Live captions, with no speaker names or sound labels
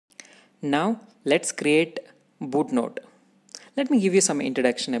Now let's create boot node. Let me give you some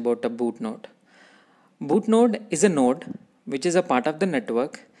introduction about a boot node. Boot node is a node which is a part of the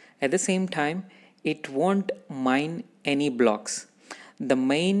network. At the same time, it won't mine any blocks. The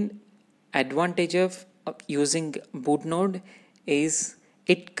main advantage of using boot node is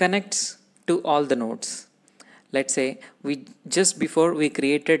it connects to all the nodes. Let's say just before we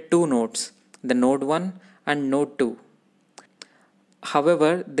created two nodes, the node 1 and node 2.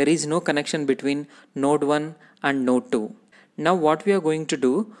 However, there is no connection between node 1 and node 2. Now what we are going to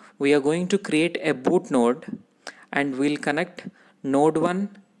do, we are going to create a boot node and we'll connect node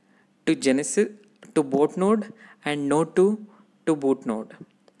 1 to Genesis to boot node and node 2 to boot node.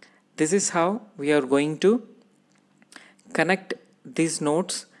 This is how we are going to connect these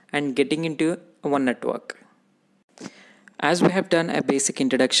nodes and getting into one network. As we have done a basic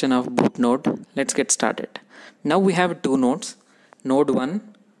introduction of boot node, let's get started. Now we have two nodes, node 1,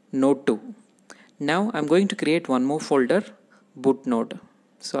 node 2. Now I'm going to create one more folder, boot node.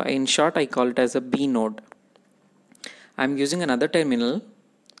 So in short, I call it as a B node. I'm using another terminal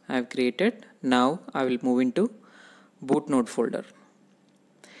I have created. Now I will move into boot node folder.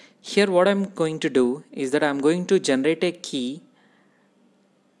 Here what I'm going to do is that I'm going to generate a key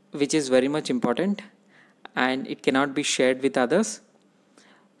which is very much important and it cannot be shared with others.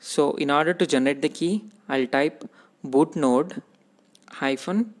 So in order to generate the key, I'll type boot node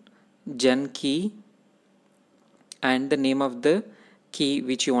hyphen gen key and the name of the key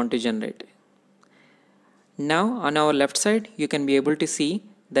which you want to generate. Now on our left side, you can be able to see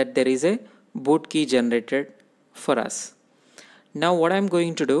that there is a boot key generated for us. Now what I'm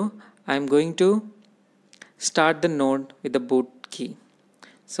going to do, I'm going to start the node with the boot key.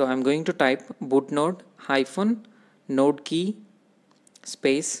 So I'm going to type boot node hyphen node key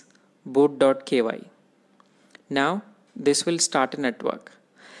space boot.ky. Now this will start a network.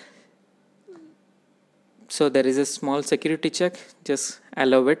 So there is a small security check, just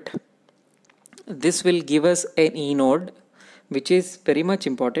allow it. This will give us an e-node which is very much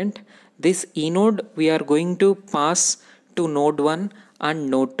important. This e-node we are going to pass to node 1 and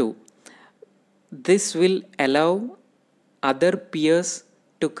node 2. This will allow other peers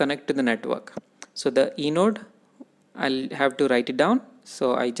to connect to the network. So the e-node, I'll have to write it down.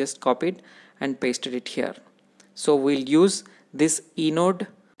 So I just copied and pasted it here. So we'll use this e-node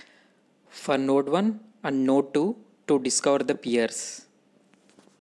for node 1 and node 2 to discover the peers.